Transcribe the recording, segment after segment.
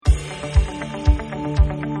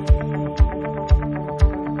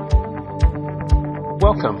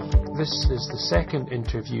Welcome. This is the second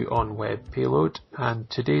interview on Web Payload, and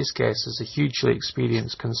today's guest is a hugely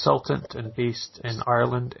experienced consultant and based in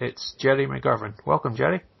Ireland. It's Gerry McGovern. Welcome,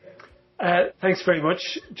 Gerry. Thanks very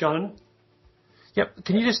much, John. Yep.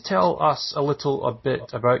 Can you just tell us a little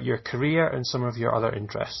bit about your career and some of your other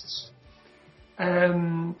interests?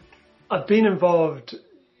 I've been involved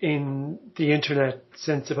in the internet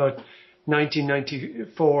since about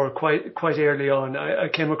 1994, quite early on. I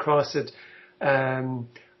came across it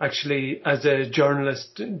actually as a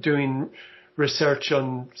journalist doing research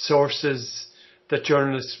on sources that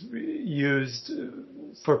journalists used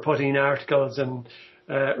for putting articles and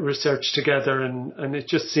research together, and it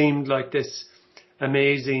just seemed like this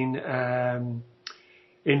amazing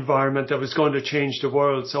environment that was going to change the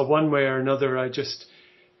world. So one way or another, I just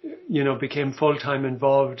became full-time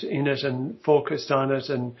involved in it and focused on it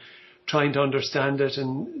and trying to understand it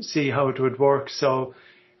and see how it would work. So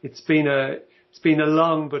it's been a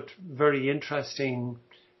long but very interesting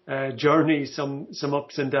journey. Some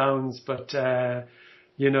ups and downs, but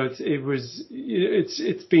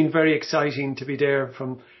it's been very exciting to be there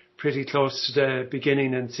from pretty close to the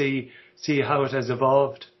beginning and see how it has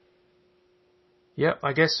evolved. Yep,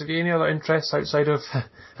 I guess, have you any other interests outside of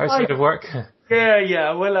work?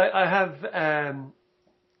 Yeah. Well, I have.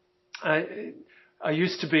 I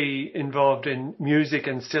used to be involved in music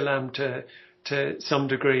and still am to some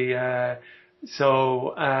degree.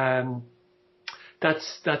 So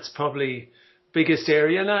that's probably biggest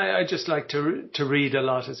area, and I just like to read a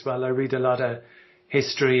lot as well. I read a lot of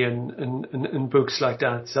history and books like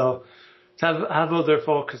that. So have other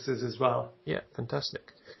focuses as well. Yeah,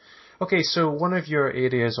 fantastic. Okay, so one of your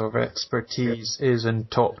areas of expertise is in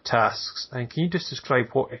top tasks. And can you just describe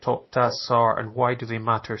what your top tasks are and why do they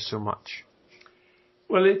matter so much?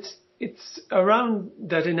 Well, it's around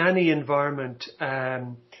that in any environment,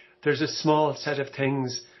 there's a small set of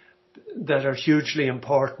things that are hugely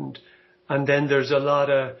important. And then there's a lot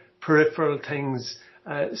of peripheral things,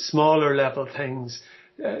 smaller level things.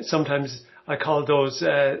 Sometimes I call those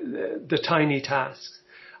the tiny tasks.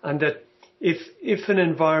 And that if an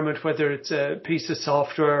environment, whether it's a piece of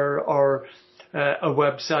software or a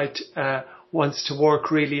website, wants to work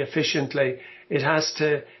really efficiently, it has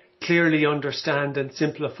to clearly understand and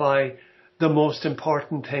simplify the most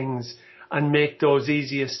important things and make those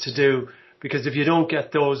easiest to do. Because if you don't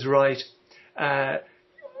get those right,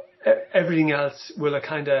 everything else will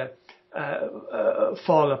kind of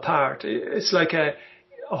fall apart. It's like a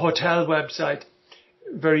hotel website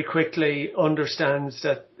very quickly understands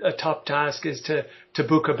that a top task is to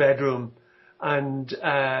book a bedroom, and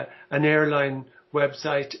an airline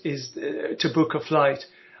website is to book a flight.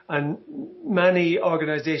 And many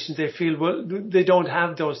organizations, they feel, well, they don't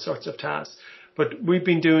have those sorts of tasks. But we've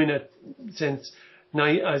been doing it since,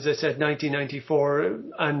 as I said, 1994,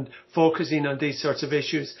 and focusing on these sorts of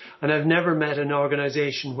issues. And I've never met an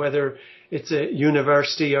organization, whether it's a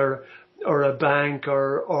university or a bank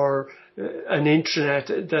or an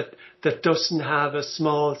intranet, that doesn't have a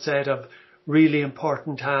small set of really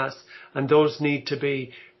important tasks, and those need to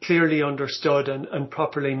be clearly understood and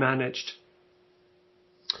properly managed.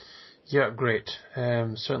 Yeah, great.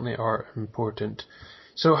 Certainly are important.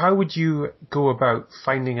 So how would you go about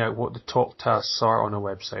finding out what the top tasks are on a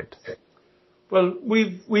website? Well,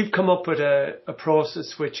 we've come up with a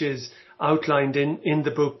process which is outlined in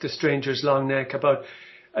the book, The Stranger's Long Neck, about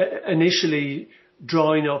initially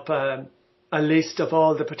drawing up a list of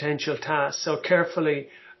all the potential tasks. So carefully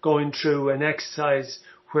going through an exercise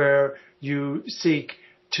where you seek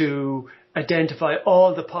to identify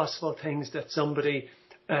all the possible things that somebody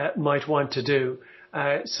might want to do.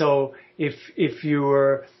 So if you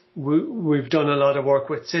were, we've done a lot of work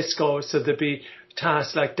with Cisco, so there'd be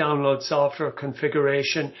tasks like download software,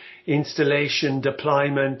 configuration, installation,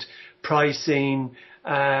 deployment, pricing,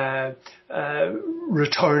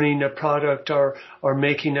 returning a product or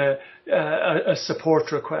making a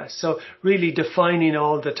support request. So really defining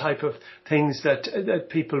all the type of things that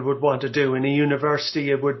people would want to do. In a university,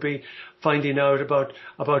 it would be finding out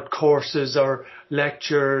about courses or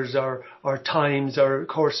lectures or times or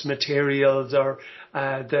course materials or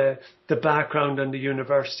the background on the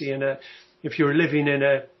university. And if you're living in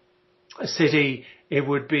a city, it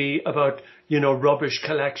would be about rubbish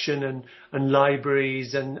collection and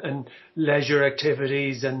libraries and leisure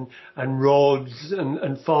activities and roads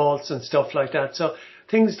and faults and stuff like that. So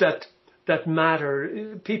things that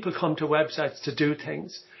matter. People come to websites to do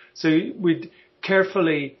things. So we'd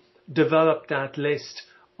carefully develop that list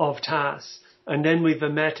of tasks. And then we've a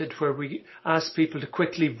method where we ask people to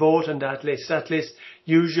quickly vote on that list. That list,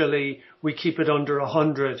 usually we keep it under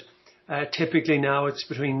 100. Typically now it's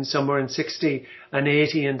between somewhere in 60 and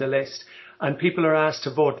 80 in the list. And people are asked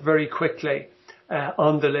to vote very quickly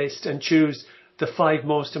on the list and choose the 5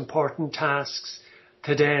 most important tasks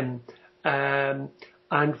to them.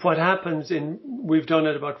 And what happens we've done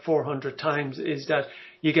it about 400 times, is that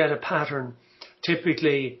you get a pattern.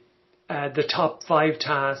 Typically, the top 5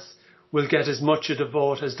 tasks will get as much of the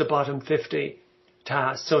vote as the bottom 50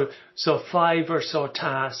 tasks. So 5 or so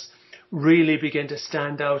tasks really begin to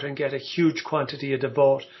stand out and get a huge quantity of the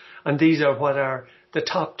vote. And these are what are the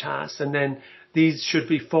top tasks. And then these should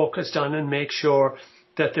be focused on and make sure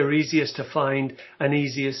that they're easiest to find and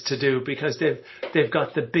easiest to do, because they've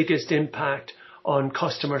got the biggest impact on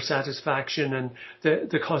customer satisfaction and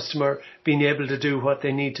the customer being able to do what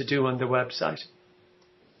they need to do on the website.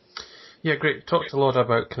 Yeah, great. Talked a lot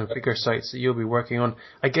about kind of bigger sites that you'll be working on.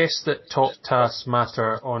 I guess that top tasks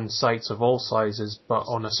matter on sites of all sizes, but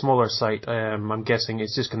on a smaller site, I'm guessing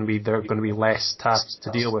it's just going to be, there are going to be less tasks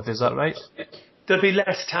to deal with. Is that right? There'll be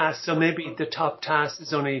less tasks, so maybe the top task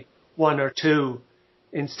is only 1 or 2,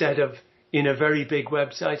 instead of in a very big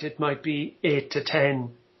website it might be 8 to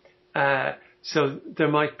 10. So there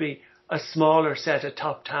might be a smaller set of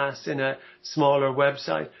top tasks in a smaller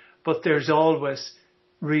website, but there's always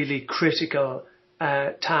really critical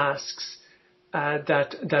tasks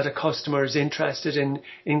that a customer is interested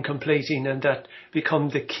in completing, and that become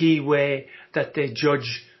the key way that they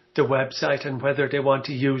judge the website and whether they want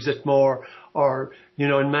to use it more. Or,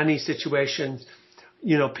 in many situations,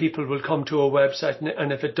 people will come to a website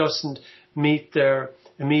and if it doesn't meet their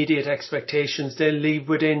immediate expectations, they'll leave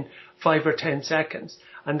within 5 or 10 seconds.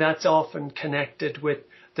 And that's often connected with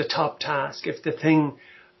the top task. If the thing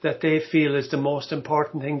that they feel is the most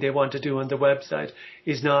important thing they want to do on the website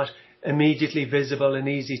is not immediately visible and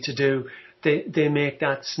easy to do, they make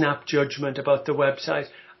that snap judgment about the website,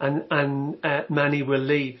 and many will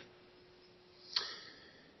leave.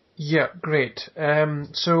 Yeah, great.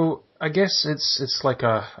 So I guess it's like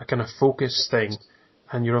a kind of focus thing,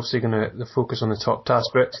 and you're obviously going to focus on the top task,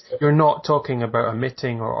 but you're not talking about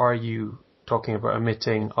omitting, or are you talking about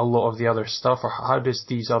omitting a lot of the other stuff, or how does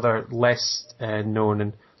these other less known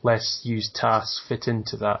and less used tasks fit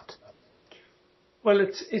into that? Well,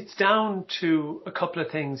 it's down to a couple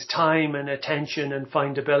of things: time and attention and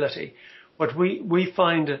findability. What we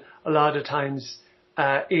find a lot of times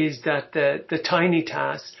is that the tiny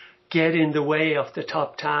tasks get in the way of the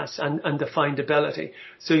top tasks and the findability.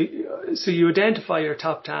 So you identify your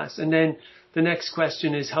top tasks, and then the next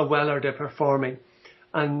question is, how well are they performing?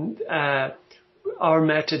 And our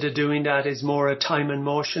method of doing that is more a time and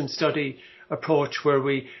motion study approach, where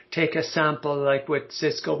we take a sample, like with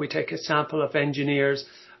Cisco, we take a sample of engineers,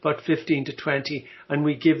 about 15 to 20, and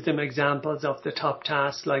we give them examples of the top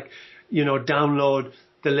tasks, like, download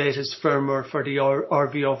the latest firmware for the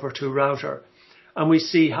RV over 2 router. And we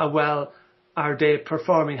see how well are they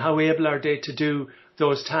performing, how able are they to do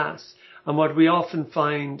those tasks. And what we often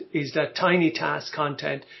find is that tiny task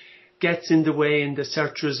content gets in the way in the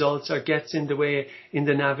search results, or gets in the way in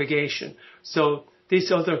the navigation. So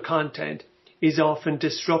this other content is often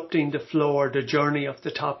disrupting the flow or the journey of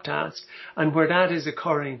the top task. And where that is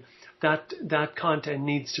occurring, that content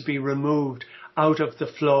needs to be removed out of the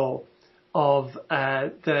flow of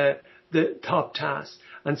the top task.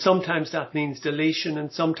 And sometimes that means deletion,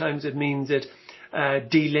 and sometimes it means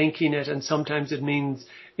delinking it, and sometimes it means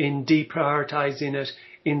in deprioritizing it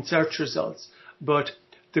in search results. But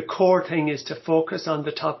the core thing is to focus on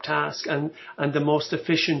the top task and the most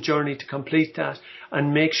efficient journey to complete that,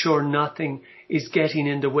 and make sure nothing is getting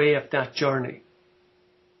in the way of that journey.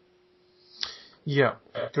 Yeah,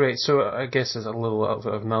 great. So I guess there's a little of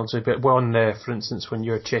an analogy, but for instance, when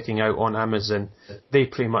you're checking out on Amazon, they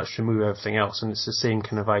pretty much remove everything else, and it's the same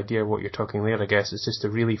kind of idea what you're talking there. I guess it's just to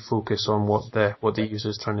really focus on what the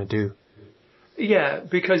user's trying to do. Yeah,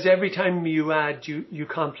 because every time you add, you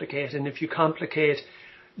complicate, and if you complicate,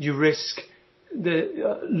 you risk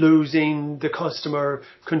losing the customer,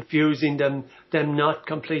 confusing them not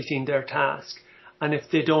completing their task. And if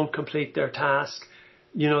they don't complete their task,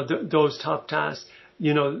 those top tasks,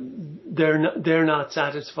 they're not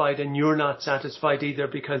satisfied, and you're not satisfied either,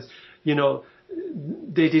 because,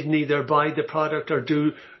 they didn't either buy the product or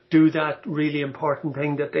do that really important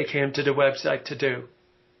thing that they came to the website to do.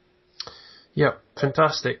 Yeah,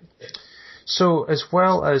 fantastic. So, as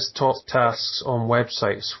well as top tasks on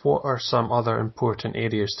websites, what are some other important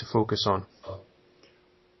areas to focus on?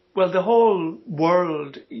 Well, the whole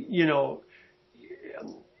world,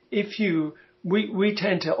 we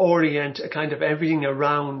tend to orient a kind of everything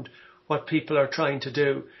around what people are trying to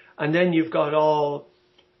do. And then you've got all,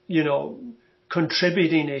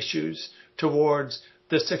 contributing issues towards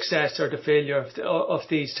the success or the failure of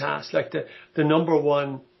these tasks. Like the number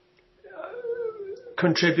one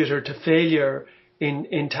contributor to failure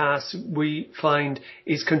in tasks we find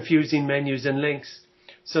is confusing menus and links.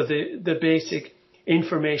 So the basic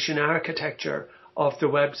information architecture of the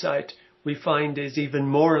website we find is even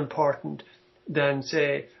more important than,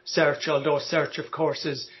 say, search, although search, of course,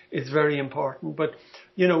 is very important. But,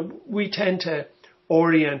 we tend to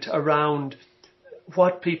orient around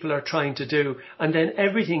what people are trying to do, and then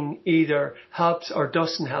everything either helps or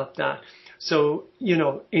doesn't help that. So,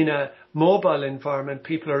 in a mobile environment,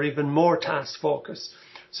 people are even more task focused.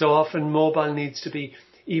 So often mobile needs to be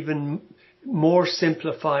even more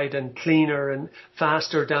simplified and cleaner and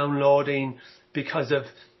faster downloading because of,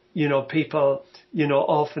 people,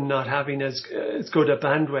 often not having as good a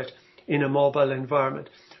bandwidth in a mobile environment.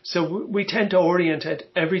 So we tend to orient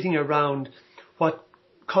everything around what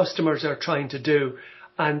customers are trying to do,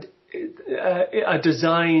 and a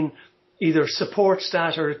design either supports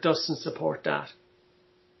that or it doesn't support that.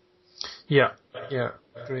 Yeah,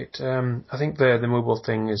 great. I think the mobile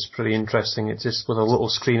thing is pretty interesting. It's just with a little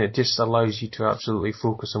screen, it just allows you to absolutely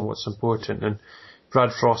focus on what's important. And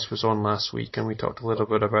Brad Frost was on last week, and we talked a little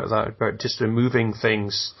bit about that, about just removing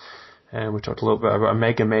things. We talked a little bit about a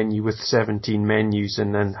mega menu with 17 menus,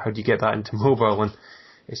 and then how do you get that into mobile? And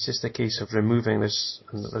it's just a case of removing this,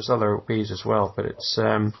 and there's other ways as well, but it's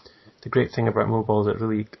the great thing about mobile that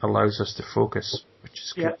really allows us to focus, which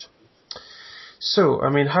is good. Yeah. So,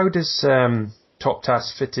 how does Top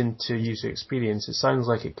Task fit into user experience? It sounds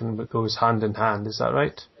like it goes hand in hand. Is that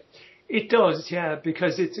right? It does, yeah,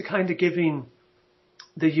 because it's a kind of giving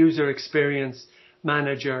the user experience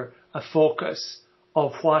manager a focus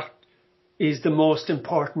of what is the most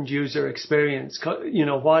important user experience. Where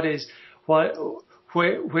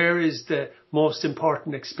is the most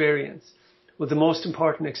important experience? Well, the most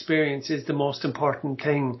important experience is the most important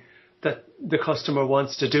thing that the customer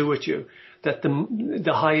wants to do with you, that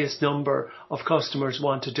the highest number of customers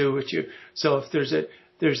want to do with you. So if there's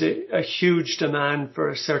a huge demand for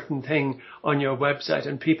a certain thing on your website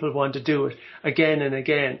and people want to do it again and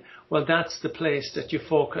again, well, that's the place that you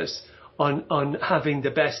focus on having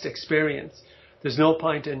the best experience. There's no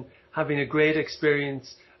point in having a great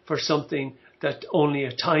experience for something that only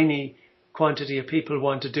a tiny quantity of people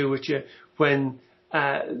want to do with you when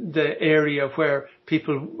the area where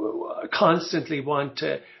people constantly want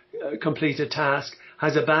to complete a task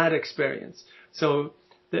has a bad experience. So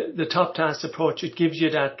the Top Task approach, it gives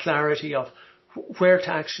you that clarity of where to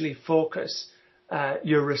actually focus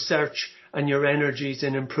your research and your energies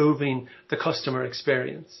in improving the customer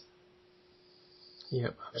experience.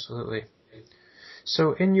 Yep, absolutely.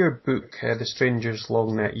 So in your book, The Stranger's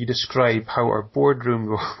Long Net, you describe how our boardroom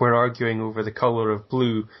were arguing over the colour of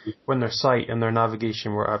blue when their site and their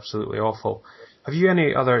navigation were absolutely awful. Have you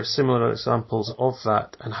any other similar examples of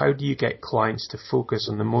that, and how do you get clients to focus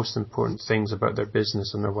on the most important things about their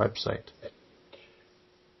business and their website?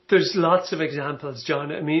 There's lots of examples,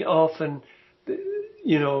 John. Often,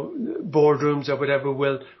 boardrooms or whatever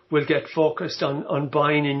will get focused on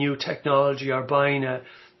buying a new technology or buying a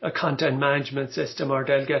content management system, or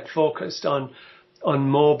they'll get focused on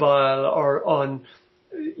mobile or on,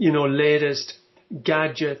 latest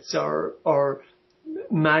gadgets or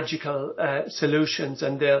magical solutions,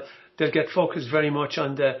 and they'll get focused very much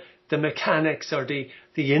on the mechanics or the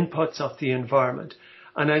inputs of the environment.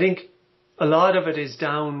 And I think a lot of it is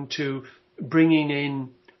down to bringing in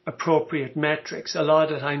appropriate metrics. A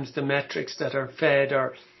lot of times the metrics that are fed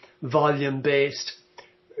are volume based,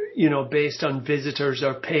 based on visitors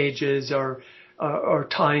or pages or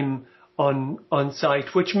time on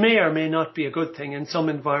site, which may or may not be a good thing. In some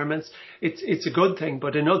environments, it's a good thing,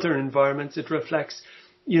 but in other environments, it reflects,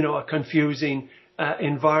 a confusing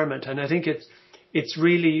environment. And I think it's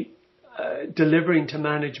really delivering to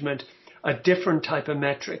management a different type of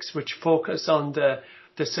metrics which focus on the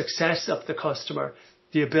success of the customer,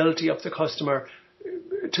 the ability of the customer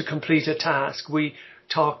to complete a task. We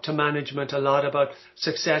talk to management a lot about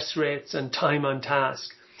success rates and time on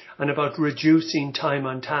task, and about reducing time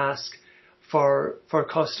on task for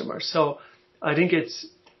customers. So I think it's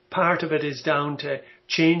part of it is down to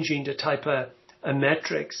changing the type of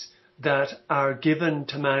metrics that are given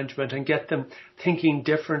to management and get them thinking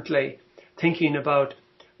differently, thinking about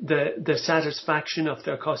the satisfaction of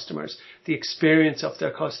their customers, the experience of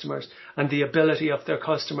their customers, and the ability of their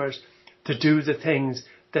customers to do the things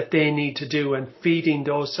that they need to do, and feeding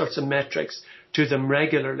those sorts of metrics to them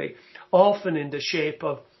regularly, often in the shape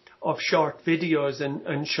of short videos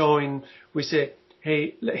and showing, we say,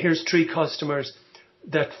 hey, here's 3 customers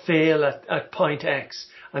that fail at point X,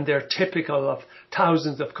 and they're typical of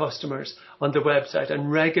thousands of customers on the website,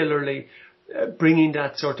 and regularly bringing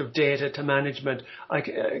that sort of data to management, I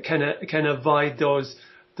can avoid those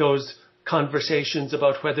conversations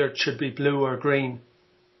about whether it should be blue or green.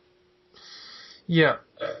 Yeah.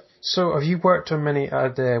 So have you worked on many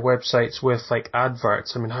websites with like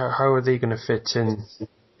adverts? I mean, how are they going to fit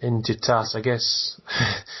into tasks? I guess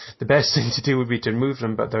the best thing to do would be to remove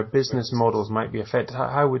them, but their business models might be affected.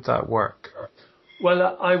 How would that work?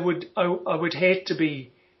 Well, I would hate to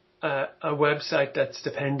be a website that's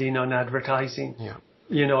depending on advertising. Yeah.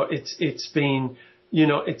 It's been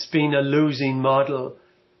a losing model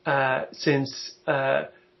since the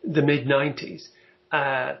mid-90s.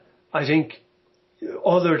 I think,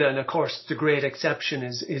 other than, of course, the great exception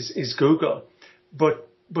is Google, but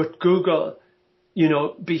Google,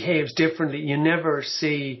 behaves differently. You never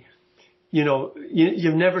see,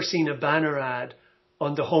 you've never seen a banner ad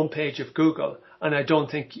on the homepage of Google, and I don't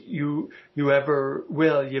think you ever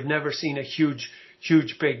will. You've never seen a huge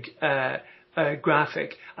big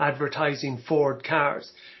graphic advertising Ford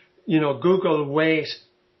cars. Google wait,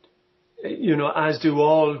 as do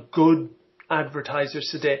all good advertisers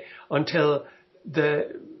today, until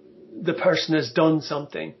the person has done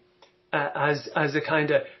something, as a kind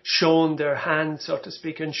of shown their hand, so to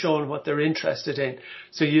speak, and shown what they're interested in.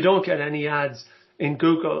 So you don't get any ads in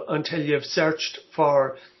Google until you've searched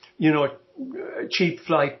for, cheap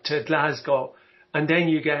flight to Glasgow, and then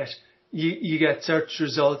you get search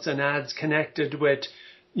results and ads connected with,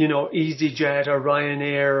 EasyJet or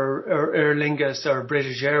Ryanair or Aer Lingus or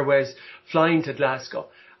British Airways flying to Glasgow,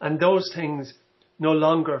 and those things no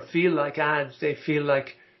longer feel like ads; they feel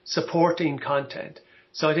like supporting content.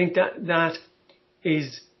 So I think that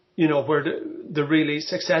is, where the really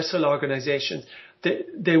successful organizations,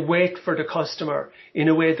 they wait for the customer. In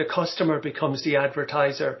a way, the customer becomes the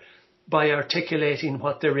advertiser by articulating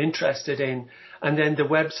what they're interested in, and then the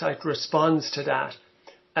website responds to that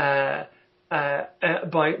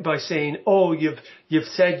by saying, "Oh, you've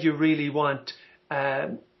said you really want,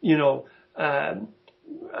 so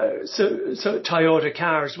Toyota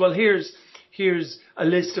cars. Well, here's a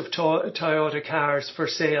list of Toyota cars for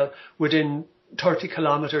sale within 30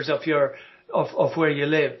 kilometers of where you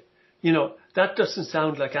live." That doesn't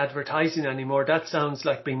sound like advertising anymore. That sounds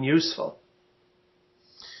like being useful.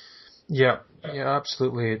 Yeah,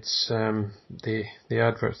 absolutely. It's the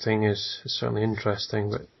advert thing is certainly interesting,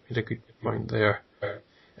 but you had a good point there.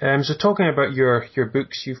 So talking about your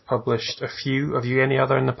books, you've published a few. Have you any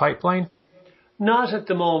other in the pipeline? Not at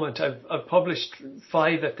the moment. I've published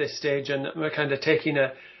 5 at this stage, and I'm kind of taking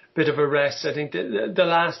a bit of a rest. I think the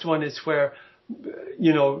last one is where,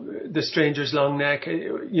 The Stranger's Long Neck,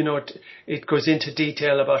 it goes into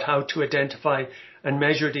detail about how to identify and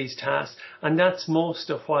measure these tasks. And that's most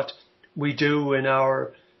of what we do in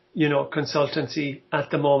our, consultancy at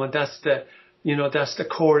the moment. That's the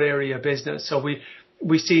core area of business. So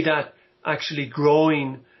we see that actually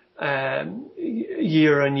growing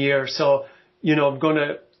year on year. So, I'm going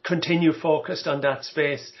to continue focused on that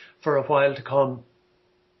space for a while to come.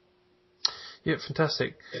 Yeah,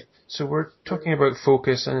 fantastic. So we're talking about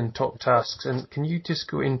focus and top tasks, and can you just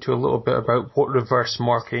go into a little bit about what reverse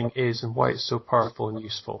marketing is and why it's so powerful and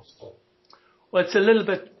useful? Well, it's a little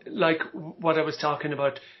bit like what I was talking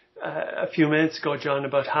about a few minutes ago, John,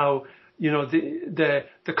 about how, the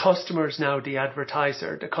customer is now the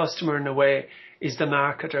advertiser. The customer, in a way, is the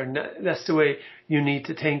marketer. And that's the way you need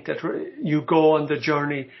to think, that you go on the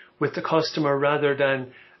journey with the customer rather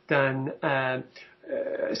than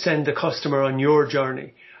send the customer on your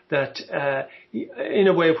journey. That in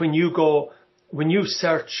a way, when you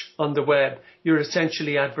search on the web, you're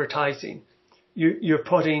essentially advertising. You're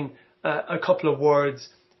putting a couple of words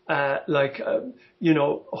like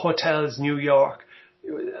hotels New York.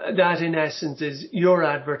 That in essence is your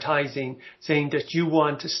advertising, saying that you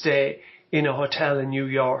want to stay in a hotel in New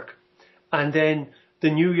York. And then the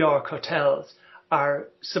New York hotels are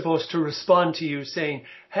supposed to respond to you saying,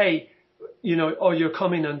 "Hey, you're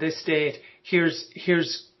coming on this date.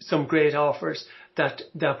 Here's some great offers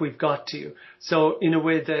that we've got to you." So in a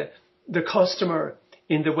way, the customer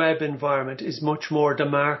in the web environment is much more the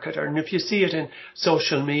marketer. And if you see it in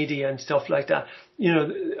social media and stuff like that,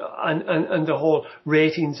 and the whole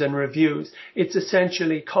ratings and reviews, it's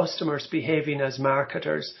essentially customers behaving as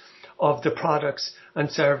marketers of the products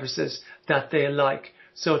and services that they like.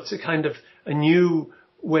 So it's a kind of a new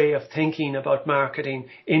way of thinking about marketing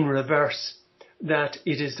in reverse, that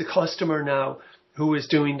it is the customer now who is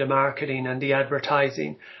doing the marketing and the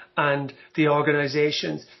advertising, and the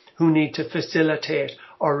organizations who need to facilitate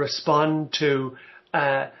or respond to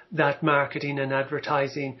that marketing and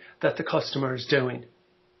advertising that the customer is doing.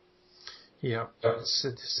 Yeah,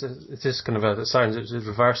 it is kind of it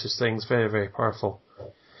reverses things. Very, very powerful.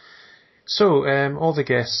 So, all the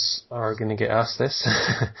guests are going to get asked this,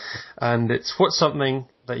 and it's what's something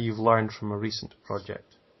that you've learned from a recent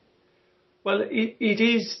project? Well, it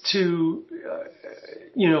is to,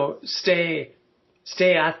 stay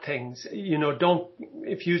at things.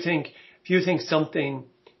 If you think something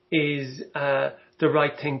is the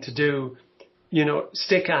right thing to do,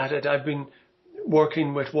 stick at it. I've been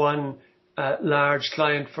working with one large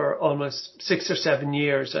client for almost 6 or 7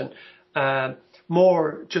 years, and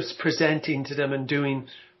more just presenting to them and doing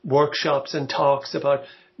workshops and talks about,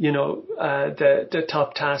 the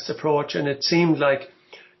top task approach. And it seemed like,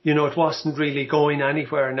 it wasn't really going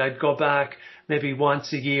anywhere. And I'd go back maybe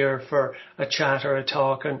once a year for a chat or a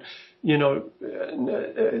talk, and,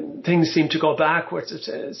 things seem to go backwards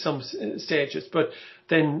at some stages. But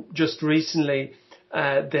then just recently,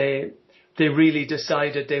 they really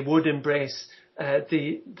decided they would embrace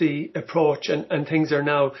the approach, and things are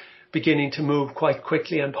now beginning to move quite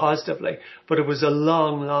quickly and positively. But it was a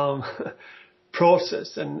long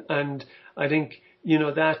process, and I think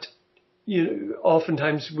that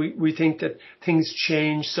oftentimes we think that things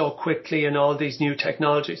change so quickly and all these new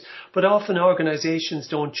technologies, but often organizations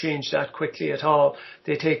don't change that quickly at all.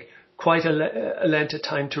 They take quite a length of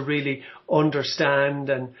time to really understand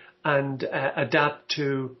and adapt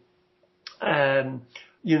to the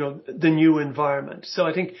new environment. So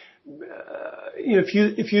I think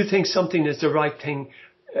if you think something is the right thing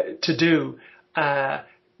to do,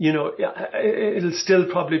 it'll still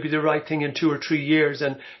probably be the right thing in 2 or 3 years,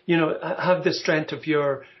 and have the strength of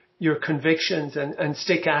your convictions and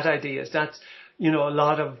stick at ideas. That's a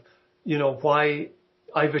lot of why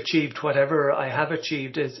I've achieved whatever I have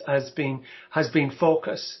achieved has been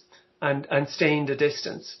focus and staying the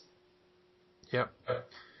distance. Yeah,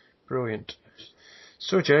 brilliant.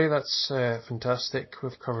 So Jerry, that's fantastic.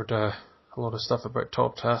 We've covered a lot of stuff about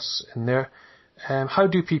top tasks in there. How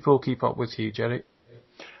do people keep up with you, Jerry?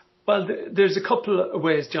 Well, there's a couple of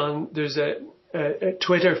ways, John. There's a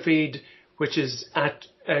Twitter feed, which is at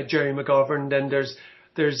Jerry McGovern. Then there's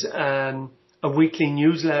a weekly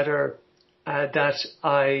newsletter that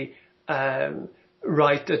I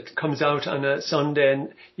write that comes out on a Sunday,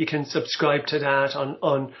 and you can subscribe to that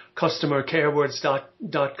on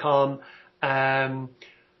customercarewords.com.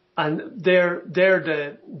 And they're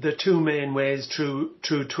the two main ways through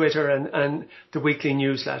Twitter and the weekly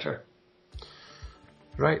newsletter.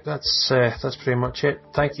 Right, that's pretty much it.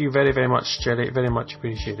 Thank you very, very much, Jerry. Very much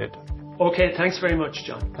appreciated. Okay, thanks very much,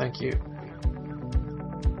 John. Thank you.